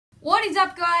What is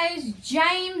up, guys?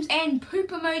 James and Poop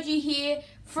Emoji here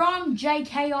from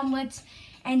JK Omelets,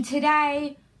 and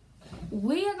today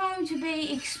we are going to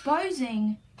be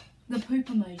exposing the poop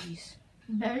emojis.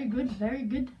 Very good, very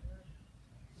good.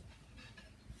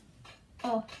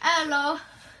 Oh, hello.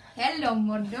 Hello,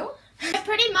 Mondo.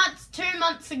 Pretty much 2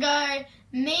 months ago,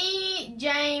 me,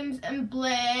 James and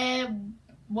Blair,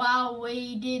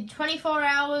 we did 24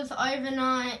 hours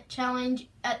overnight challenge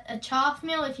at a Chaff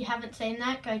mill. If you haven't seen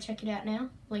that, go check it out now.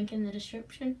 Link in the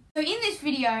description. So in this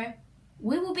video,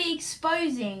 we will be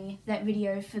exposing that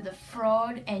video for the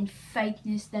fraud and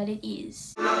fakeness that it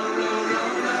is.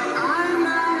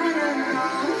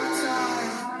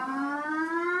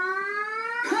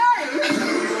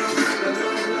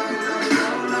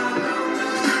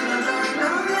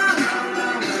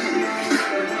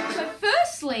 So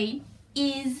firstly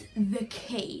is the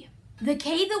key. The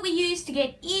key that we use to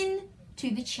get in to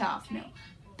the Chaff mill.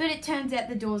 But it turns out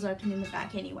the door's open in the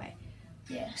back anyway.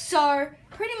 Yeah. So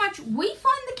pretty much we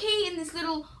find the key in this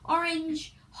little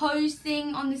orange hose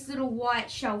thing on this little white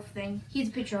shelf thing. Here's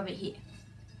a picture of it here.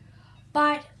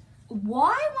 But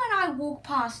why when I walk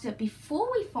past it before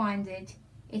we find it,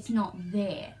 it's not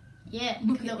there? Yeah,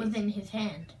 Look because at it was this. in his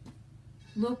hand.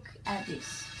 Look at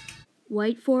this.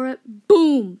 Wait for it.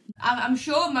 Boom! I'm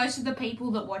sure most of the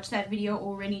people that watched that video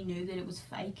already knew that it was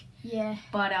fake. Yeah.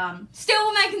 But still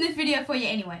we're making this video for you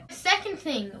anyway. Second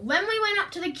thing, when we went up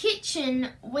to the kitchen,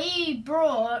 we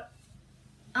brought,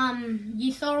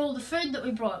 you saw all the food that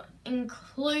we brought,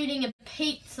 including a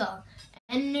pizza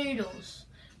and noodles.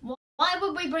 Why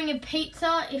would we bring a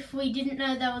pizza if we didn't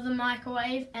know there was a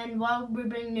microwave? And why would we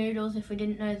bring noodles if we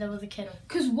didn't know there was a kettle?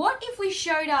 Because what if we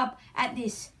showed up at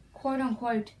this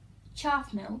quote-unquote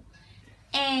Chaff mill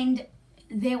and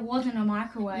there wasn't a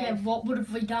microwave? Yeah, what would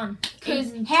have we done?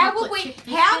 Because how would we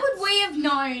have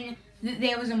known that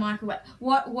there was a microwave?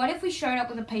 What if we showed up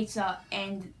with a pizza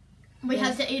and we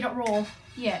had to eat it raw?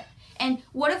 Yeah. And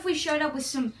what if we showed up with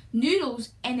some noodles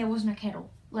and there wasn't a kettle?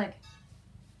 Like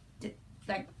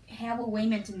how were we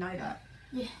meant to know that?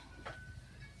 Yeah.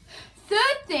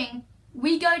 Third thing,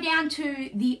 we go down to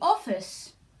the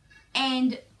office,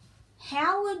 and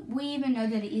how would we even know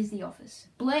that it is the office?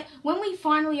 Blair, when we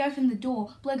finally open the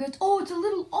door, Blair goes, "Oh, it's a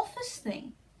little office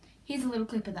thing." Here's a little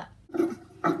clip of that.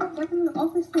 Like an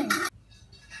office thing.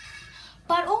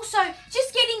 But also,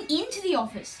 just getting into the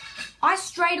office, I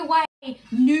straight away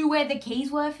knew where the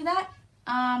keys were for that.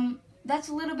 That's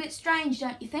a little bit strange,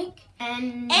 don't you think?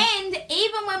 And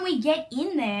even when we get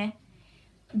in there,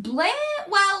 Blair,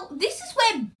 this is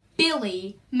where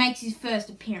Billy makes his first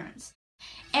appearance.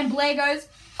 And Blair goes,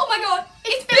 "Oh my God,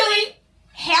 it's Billy!"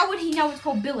 How would he know it's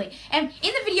called Billy? And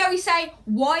in the video we say,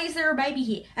 "Why is there a baby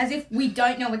here?" As if we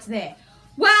don't know it's there.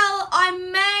 Well, I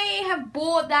may have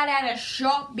bought that at a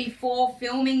shop before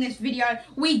filming this video.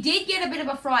 We did get a bit of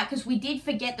a fright because we did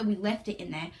forget that we left it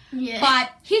in there. yeah.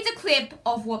 But here's a clip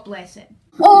of what Blair said.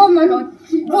 Oh my God!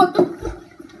 What the?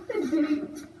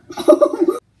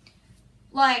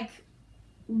 Like,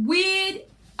 weird,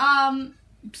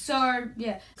 so,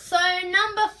 yeah. So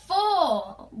number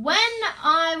 4, when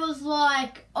I was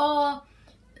like, oh,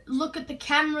 look at the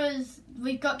cameras,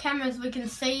 we've got cameras, we can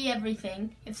see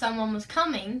everything if someone was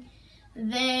coming,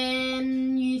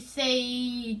 then you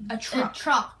see A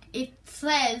truck. It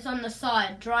says on the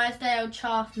side, Drysdale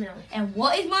Chaff Mill. And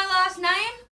what is my last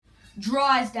name?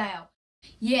 Drysdale.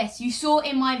 Yes, you saw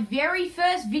in my very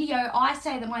first video, I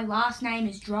say that my last name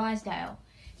is Drysdale.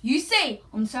 You see,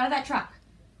 on the side of that truck,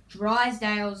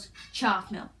 Drysdale's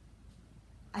Chaff Mill.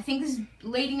 I think this is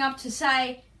leading up to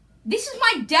say, this is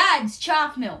my dad's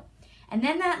Chaff Mill. And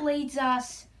then that leads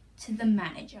us to the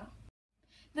manager.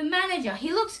 The manager,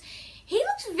 he looks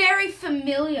very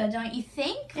familiar, don't you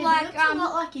think? He looks a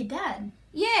lot like your dad.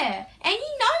 Yeah, and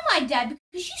you know my dad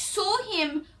because you saw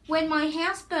him when my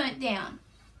house burnt down.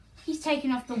 He's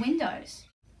taken off the windows.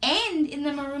 And in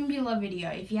the Marumbula video,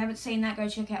 if you haven't seen that, go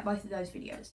check out both of those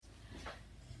videos.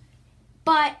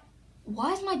 But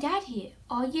why is my dad here?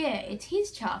 Oh yeah, it's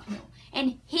his Chaff mill.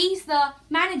 And he's the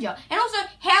manager. And also,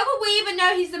 how would we even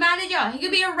know he's the manager? He could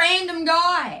be a random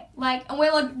guy. And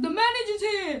we're like, the manager's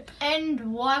here.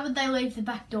 And why would they leave the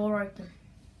back door open?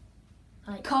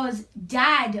 Because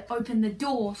Dad opened the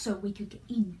door so we could get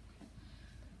in.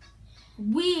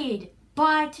 Weird.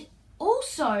 But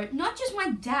also, not just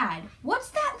my dad. What's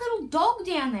that little dog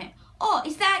down there? Oh,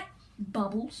 is that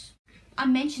Bubbles? I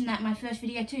mentioned that in my first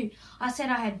video too. I said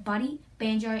I had Buddy,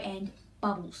 Banjo, and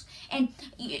Bubbles. And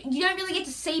you don't really get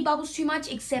to see Bubbles too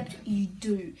much, except you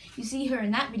do. You see her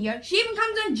in that video. She even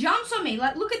comes and jumps on me.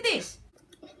 Like, look at this.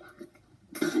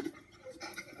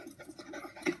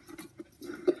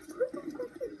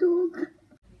 Dog.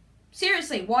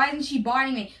 seriously, why isn't she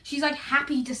biting me? She's like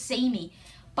happy to see me.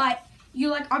 But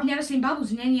you're like, I've never seen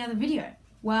Bubbles in any other video.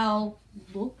 Well,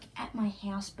 look at my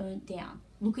house burnt down.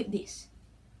 Look at this.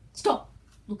 Stop.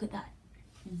 Look at that.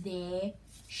 There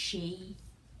she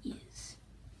is.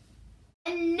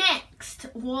 And next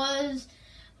was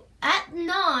at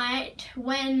night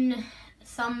when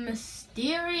some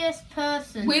mysterious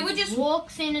person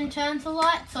walks in and turns the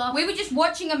lights off. We were just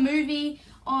watching a movie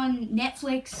on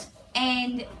Netflix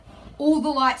and all the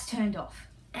lights turned off.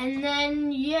 And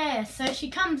then, yeah, so she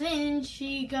comes in,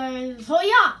 she goes, oh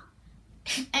yeah!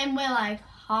 And we're like,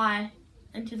 hi.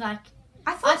 And she's like,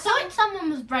 I thought someone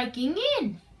was breaking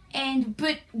in.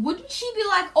 But wouldn't she be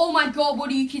like, oh my god, what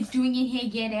are you kids doing in here,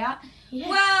 get out? Yeah.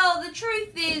 Well, the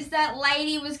truth is that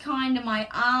lady was kind of my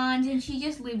aunt and she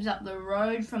just lives up the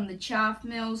road from the Chaff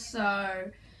mill,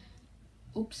 so...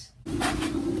 Oops.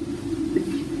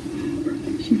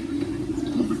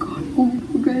 Oh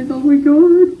my god, oh my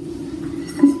god.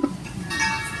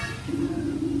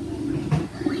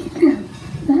 Wait there,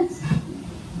 that's...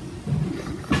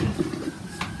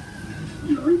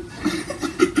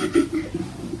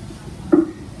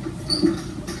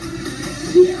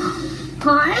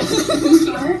 Hi.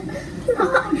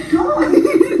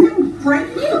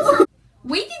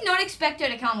 We did not expect her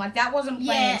to come. Like, that wasn't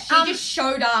planned. Yeah, she just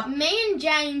showed up. Me and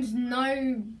James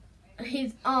know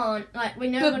his aunt. Like, we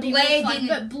know but what he Blair looks didn't.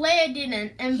 like. But Blair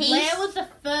didn't. And Blair was the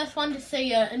first one to see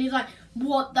her. And he's like,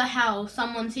 what the hell?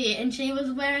 Someone's here. And she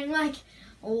was wearing, like,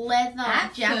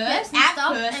 leather jackets and stuff.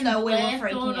 At first, and though, we were Blair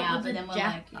freaking out. But then we're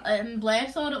like... And Blair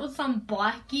thought it was some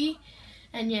bikie.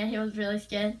 And, yeah, he was really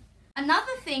scared.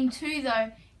 Another thing, too,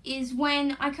 though, is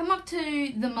when I come up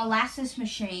to the molasses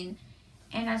machine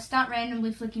and I start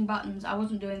randomly flicking buttons. I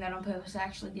wasn't doing that on purpose. I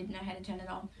actually didn't know how to turn it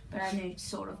on, but I knew,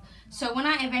 sort of. So when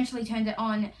I eventually turned it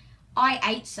on, I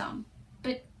ate some.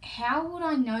 But how would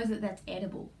I know that that's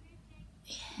edible?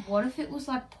 What if it was,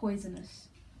 like, poisonous?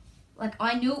 Like,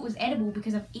 I knew it was edible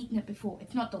because I've eaten it before.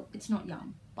 It's not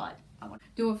yum, but I want to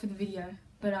do it for the video.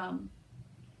 But,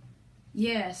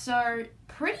 yeah, so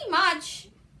pretty much...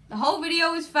 the whole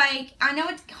video is fake. I know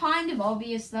it's kind of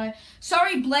obvious though.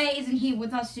 Sorry Blair isn't here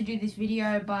with us to do this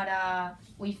video, but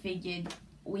we figured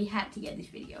we had to get this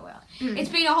video out. It's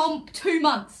been a whole 2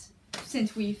 months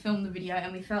since we filmed the video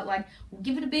and we felt like we'll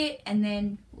give it a bit and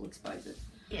then we'll expose it.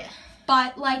 Yeah.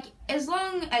 But like, as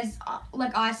long as,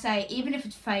 like I say, even if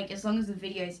it's fake, as long as the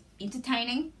video is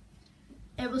entertaining.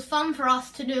 It was fun for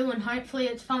us to do and hopefully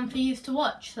it's fun for you to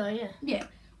watch, so yeah. Yeah.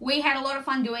 We had a lot of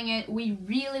fun doing it. We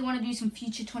really want to do some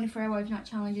future 24-hour overnight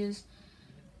challenges.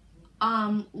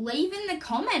 Leave in the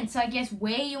comments, I guess,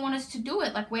 where you want us to do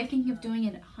it. Like, we're thinking of doing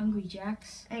it at Hungry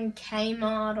Jack's. And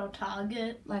Kmart or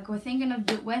Target. Like, we're thinking of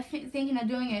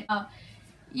doing it.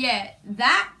 Yeah,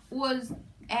 that was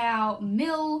our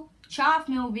Chaff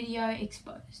mill video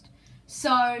exposed.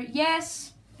 So,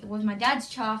 yes, it was my dad's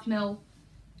Chaff mill,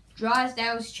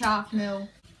 Drysdale's Chaff mill.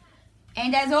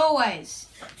 And as always,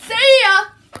 see ya!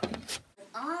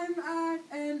 I'm at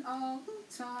an all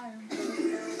time.